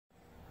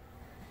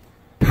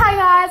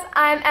guys,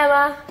 I'm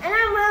Emma. And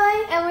I'm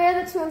Lily. And we are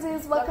the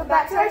Twinsies. Welcome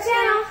back to our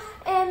channel.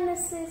 And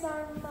this is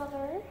our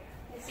mother.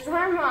 This is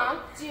our mom,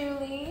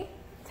 Julie.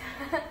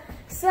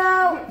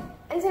 So,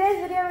 in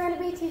today's video, we're going to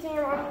be teaching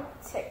our mom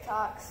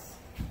TikToks.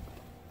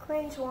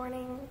 Cringe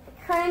warning.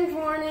 Cringe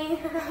warning.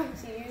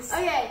 Jeez.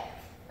 Okay.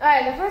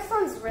 Alright, the first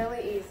one's really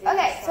easy.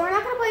 Okay, so we're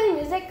not going to play any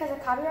music because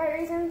of copyright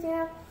reasons, you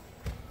know.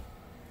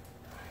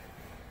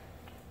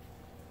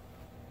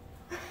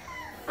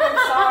 I'm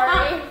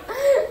sorry.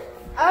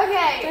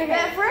 Okay,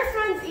 the first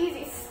one's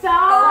easy. Stop.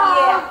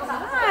 Oh,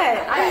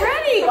 yeah. I'm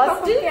ready.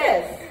 Let's do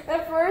this. The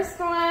first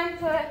one,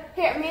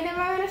 here, me and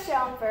Emma are going to show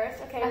them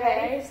first. Okay,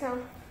 ready? So,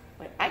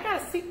 Wait, I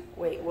gotta see.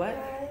 Wait, what?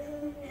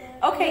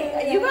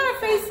 Okay, you gotta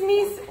face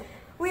me.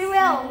 We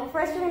will.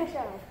 First, we're going to show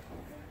them.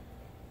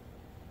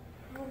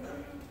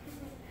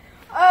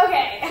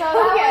 Okay, so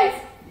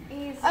that was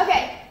easy.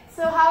 Okay,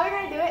 so how we're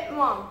going to do it?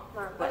 Mom.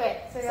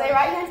 Okay, so your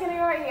right hand's going to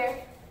go right here.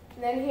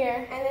 and then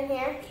here. And then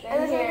here. Then And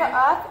then it's going to here. go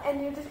up,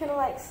 and you're just going to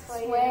like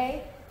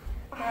sway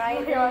right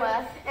and and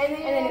left. And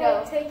then you're then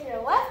going go. to take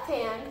your left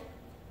hand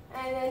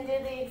and then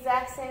do the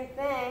exact same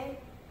thing.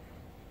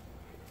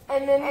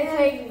 And then And you then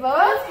take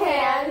both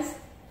hands.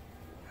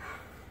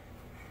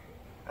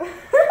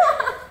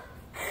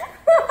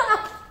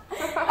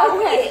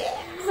 Okay,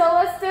 so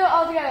let's do it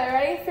all together.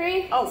 Ready?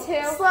 3, Oh. 2,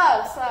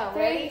 slow.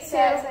 3, Ready, 2,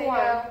 set, say 1.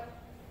 go.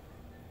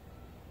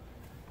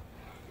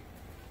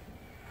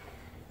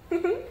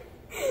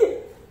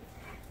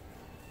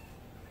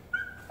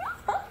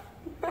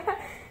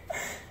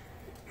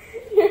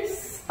 You're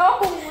so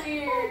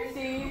weird.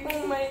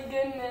 Oh my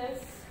goodness.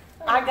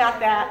 I got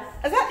that.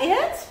 Is that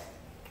it?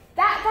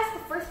 That's the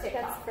first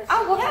TikTok. That's the first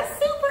Oh, well, that's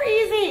super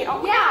easy. Oh,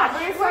 my Yeah,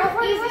 gosh.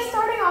 we're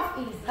starting off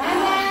easy.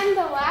 And then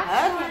the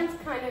last Okay.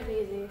 one's kind of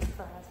easy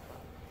for us.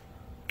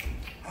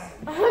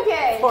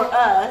 Okay. For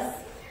us.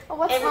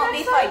 What's It the won't be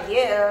next for one?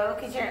 you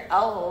because you're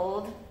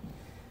old.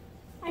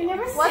 I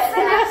never said What's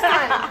the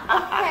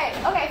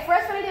next one? Okay,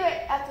 first we're gonna do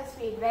it up to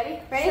speed. Ready?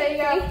 Ready? So you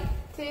go.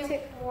 3, 2, 2,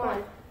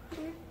 1.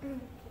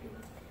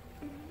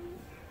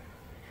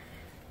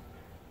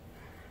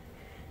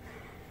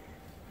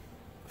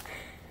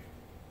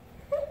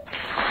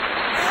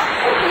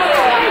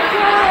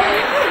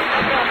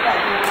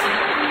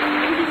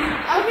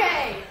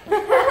 Okay.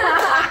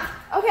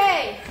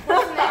 Okay.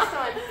 What's the next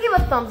one? Give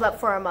a thumbs up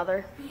for our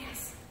mother.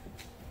 Yes.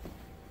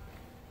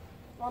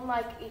 1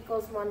 like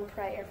equals 1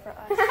 prayer for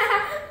us.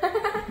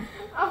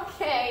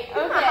 Okay.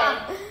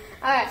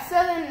 Alright, so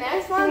the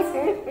next one's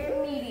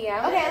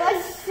Medium. okay,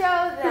 let's show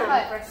them.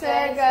 Right, first. so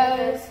There it it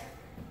goes.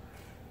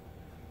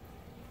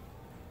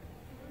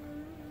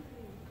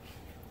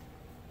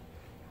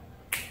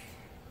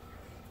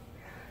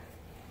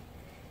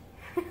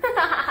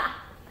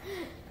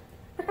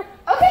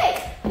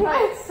 Okay.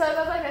 Right, so it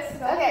goes like this.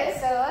 Okay,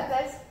 so like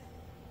this.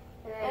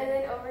 And And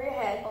then then over your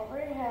head. over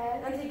your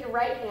head. And take your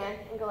right hand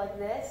and go like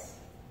this.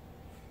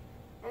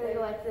 And then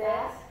go like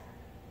this.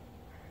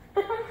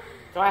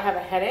 Do I have a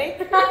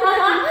headache? Okay,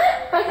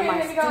 Am I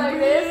then you go like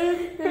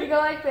this. Then you go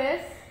like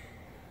this.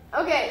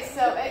 Okay,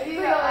 so if you We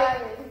go go like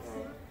like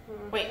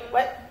Wait,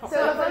 what?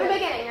 so from the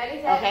beginning,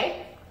 ready, set?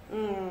 Okay.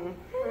 Mm.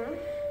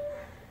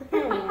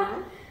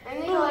 And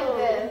then you go like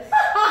this.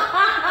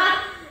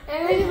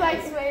 And then you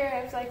like sway your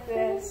hips like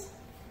this.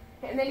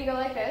 And then you go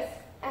like this.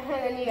 And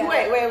then you go.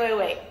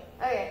 Wait.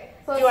 Okay.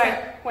 So Do it's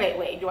I,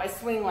 wait, do I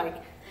swing like,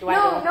 do I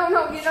No, go?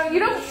 no. You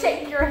don't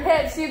shake your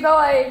hips. You go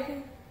like.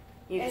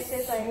 You It's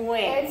just like-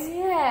 swing. it's-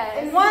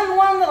 Yes.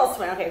 One little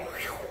swing, okay.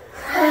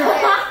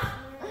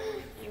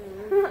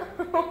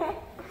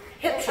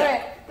 Hip check.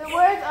 Okay. The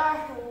words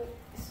are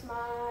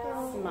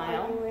smile.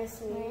 Smile. Are you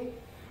with me?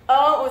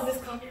 Oh, was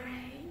this copyright?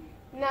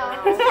 No.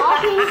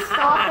 Talking,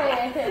 stop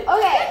it.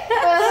 Okay, so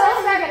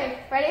let's start again.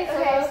 Ready? So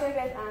Okay. so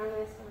guys, I'm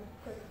this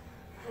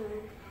one.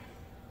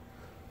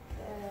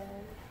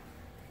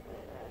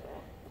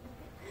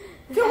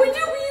 So we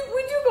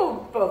do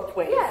go both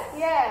ways.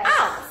 Yes.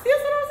 Ow, see,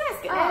 that's what I was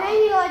asking. And then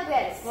you go like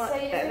this. What? So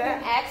you do That-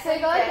 an X. So you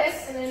go like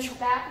this, and then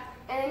back.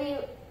 And then you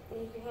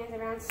move your hands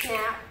around,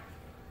 snap.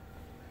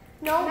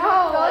 No,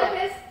 No. go like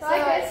this. Go So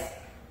like this.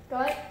 Go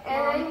like.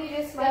 And then you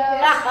just Like go,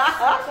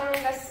 this. so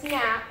then go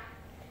snap.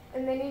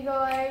 And then you go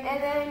like.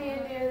 And then you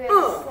do this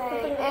Ooh.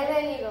 thing. And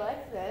then you go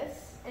like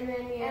this. And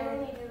then you. And then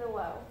you do the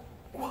whoa.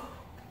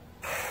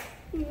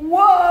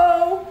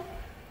 Whoa.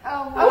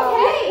 Oh.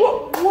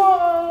 Okay.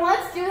 Whoa.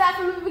 Let's do that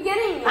from the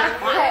beginning. Okay.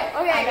 I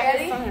got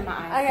ready? the sun in my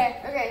eyes.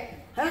 Okay.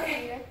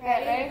 Okay.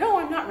 Ready? No,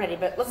 I'm not ready,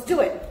 but let's do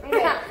it.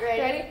 Okay.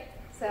 Ready? Ready?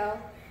 So.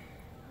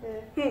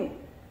 Hmm.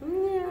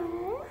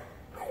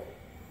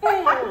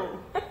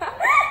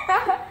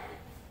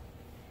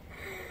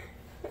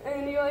 And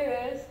then you go like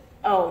this.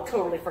 Oh,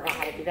 totally forgot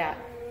how to do that.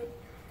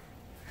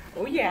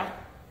 Oh, yeah.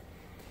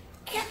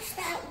 Catch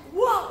that.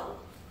 Whoa.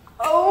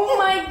 Oh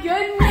my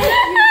goodness,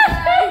 you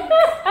guys.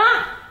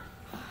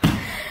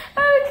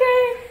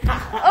 Okay.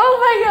 Oh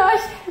my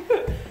gosh.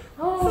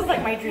 This is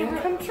like my dream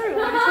come true.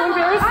 I'm so All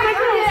embarrassed. right,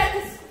 we're gonna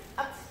get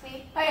up to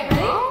speed. Okay,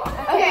 ready?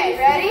 Okay,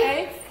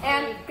 ready?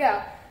 And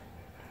go.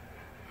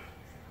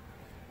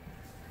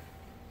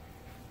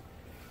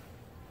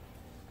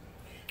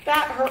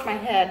 That hurt my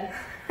head.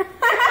 When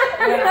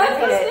I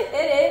hit it.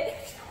 Hit it.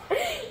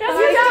 That's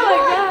you go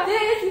like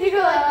this. You go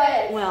like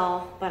this.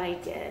 Well, but I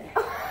did.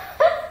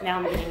 Now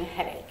I'm getting a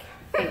headache.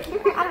 Thank you.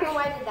 I don't know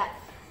why I did that.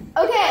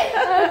 Okay.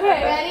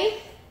 Okay. Ready?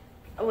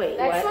 Oh, wait,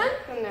 Next what?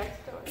 one? The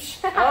next one.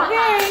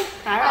 Okay.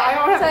 I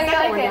don't have So the you go second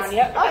like one this. down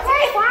yet.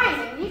 Okay, fine.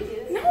 You do this.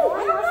 No, I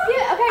don't Let's do it.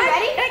 Okay,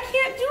 ready? I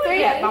can't do it 3,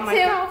 yet by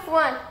myself. 2,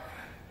 1.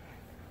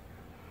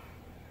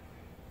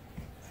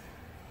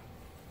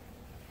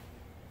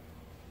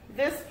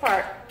 This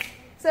part.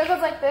 So it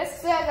goes like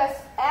this. So it goes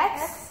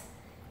X,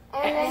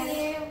 and then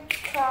you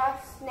cross,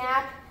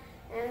 snap,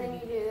 and then you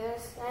do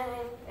this,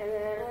 and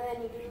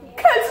then you do.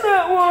 Catch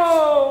that!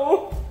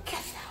 Whoa!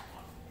 Catch that!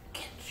 Whoa!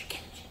 Catch!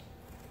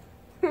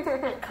 I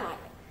caught it.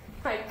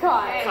 I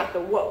got I it. caught the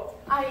whoa.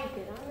 Are you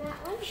good on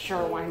that one?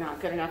 Sure, why not?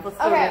 Good enough. Let's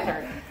go Okay. to the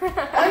third.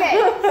 Okay.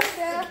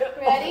 So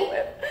ready?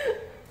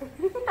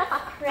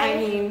 I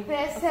mean,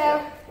 This.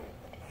 So.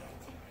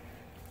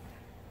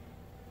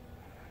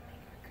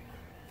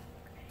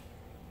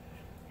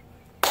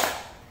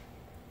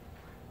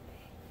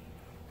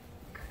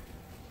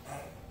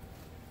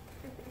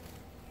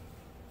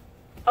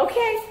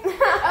 okay.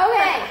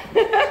 Okay.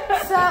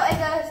 So it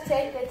does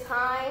take the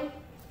time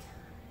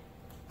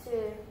to.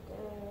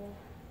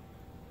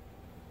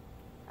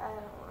 I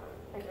don't want to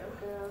make a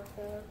girl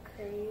so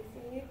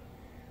crazy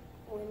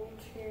when you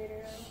treat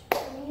her.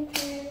 When you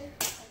treat her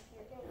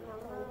like you're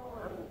number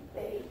one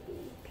baby.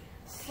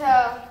 So,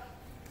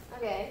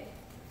 okay.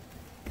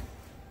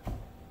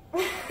 The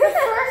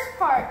first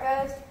part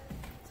goes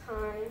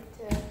time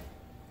to.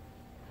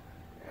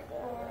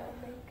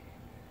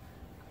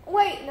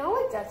 Wait, no,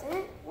 it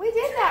doesn't. We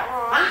did that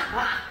wrong.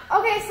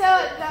 Okay, so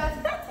it goes.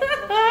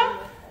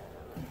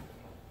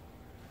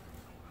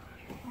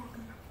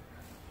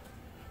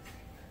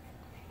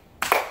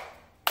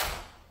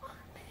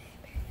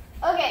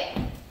 Okay.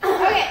 Okay. All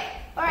right.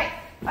 All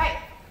right.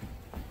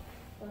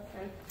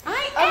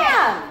 I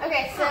am.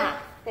 Okay. So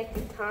take the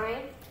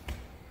time.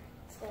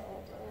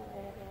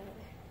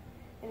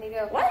 And you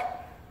go.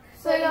 What?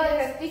 So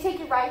you take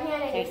your right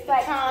hand and Take you the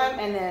like time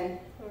and then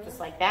just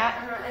like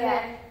that.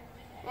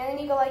 and then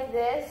you go like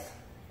this.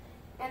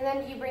 And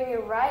then you bring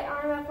your right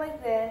arm up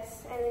like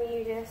this, and then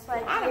you just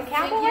like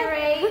figure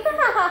 8,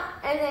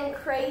 and then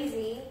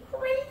crazy.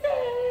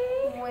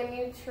 When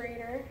you treat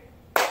her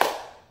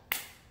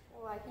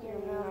like your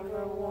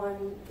number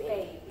one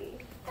baby.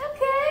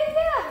 Okay,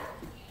 yeah.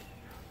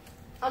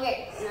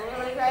 Okay, now you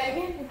want to try it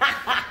again?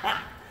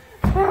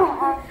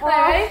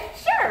 Ready?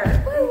 Sure.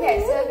 Okay,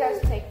 so guys,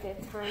 take the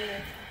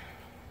time.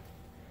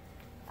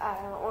 I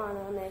don't want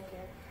to make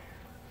her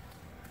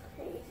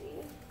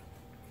crazy.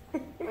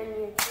 When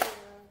you treat her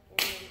like your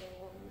number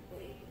one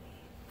baby.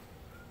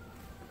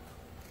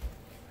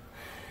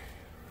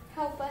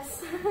 Help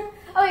us.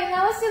 Okay,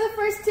 now let's do the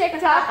first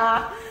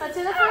TikTok. Let's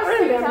do the I first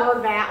don't remember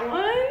TikTok. that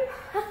one.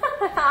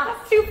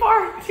 That's too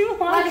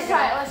long Let's ago.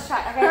 try it. Let's try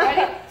it. Okay,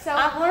 ready? So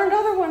I've learned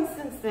other ones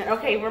since then.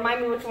 Okay,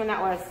 remind me which one that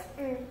was.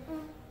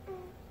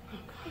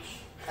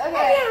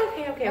 Okay.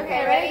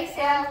 Okay. Ready?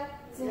 So.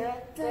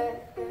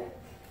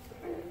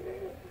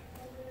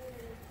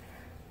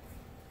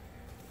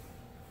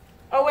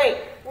 Oh wait,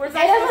 where's It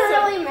that?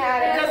 doesn't really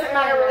matter. It doesn't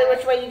matter really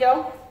which way you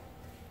go.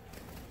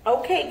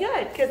 Okay,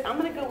 good, because I'm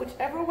gonna go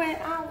whichever way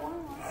I want.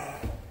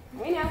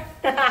 We know.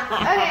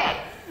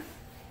 Okay.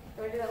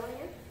 Do I do that one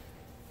again?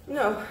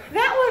 No, that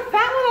one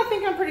I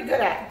think I'm pretty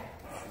good at.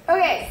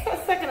 Okay. The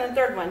second and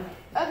third one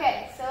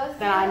Okay. So let's.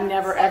 that I'm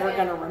never ever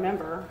gonna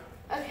remember.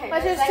 Okay.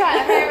 Let's just try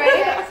it. Okay,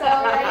 ready?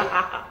 So ready?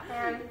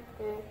 And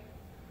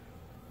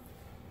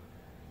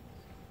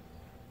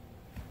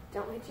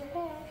don't hit your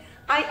head.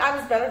 I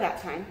was better that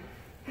time.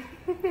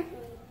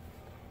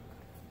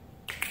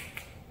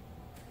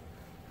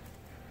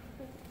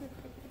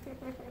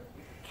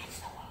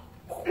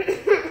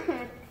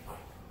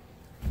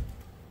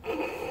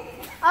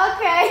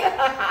 Okay.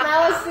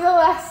 Now let's do the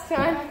last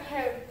time.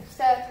 Okay.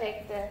 So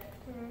take the.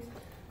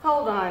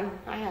 Hold on,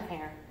 I have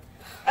hair.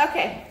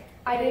 Okay.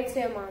 I did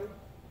too, Mom.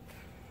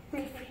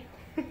 Ready?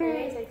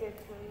 Take your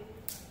time.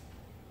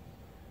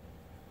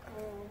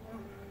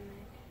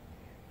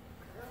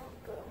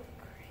 Go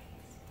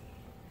crazy.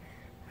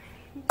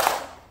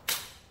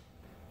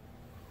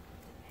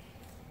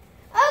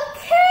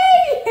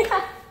 Okay.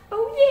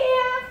 Oh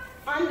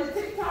yeah, I'm the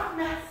TikTok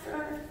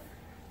master.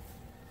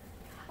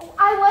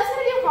 I was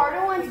gonna do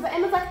harder ones, but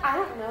Emma's like, I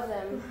don't know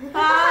them.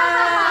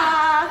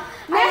 I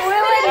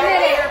will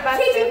admit it.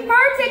 Teaching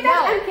her TikTok. No.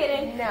 I'm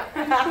kidding. No.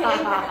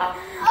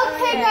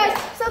 Okay, guys.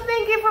 So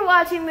thank you for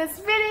watching this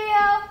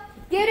video.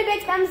 Give it a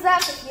big thumbs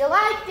up if you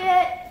liked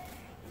it,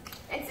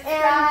 and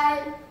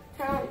subscribe.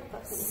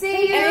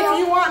 See you. And if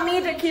you want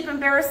me to keep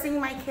embarrassing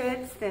my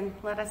kids, then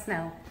let us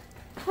know.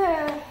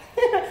 Oh,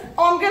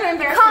 I'm gonna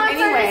embarrass them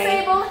Comments are anyway.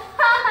 disabled.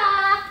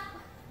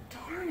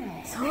 Darn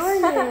it.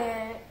 Darn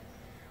it.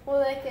 Well,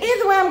 they can.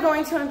 Either way, I'm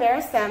going to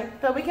embarrass them,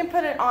 but we can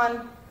put it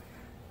on.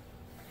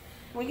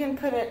 We can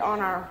put it on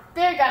our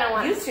They're gonna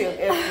want YouTube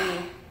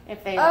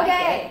if they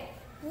Okay.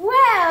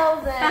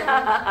 Well then.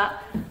 like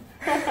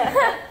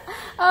it.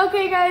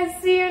 Okay,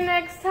 guys, see you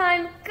next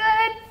time.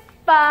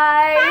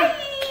 Goodbye.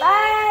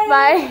 Bye.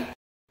 Bye.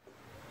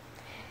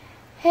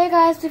 Hey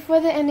guys, before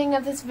the ending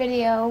of this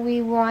video,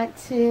 we want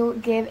to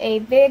give a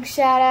big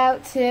shout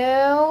out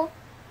to,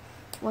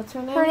 what's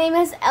her name? Her name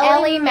is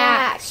Ellie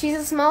Mack. She's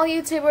a small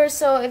YouTuber,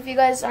 so if you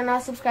guys are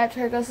not subscribed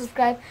to her, go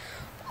subscribe.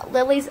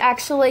 Lily's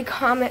actually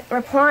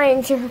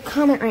replying to her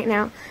comment right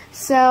now.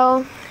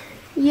 So,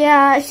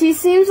 yeah, she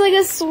seems like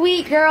a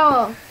sweet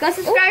girl. Go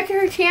subscribe to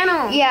her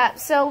channel. Yeah,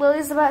 so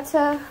Lily's about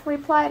to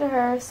reply to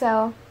her,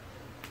 so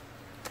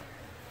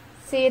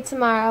see you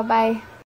tomorrow. Bye.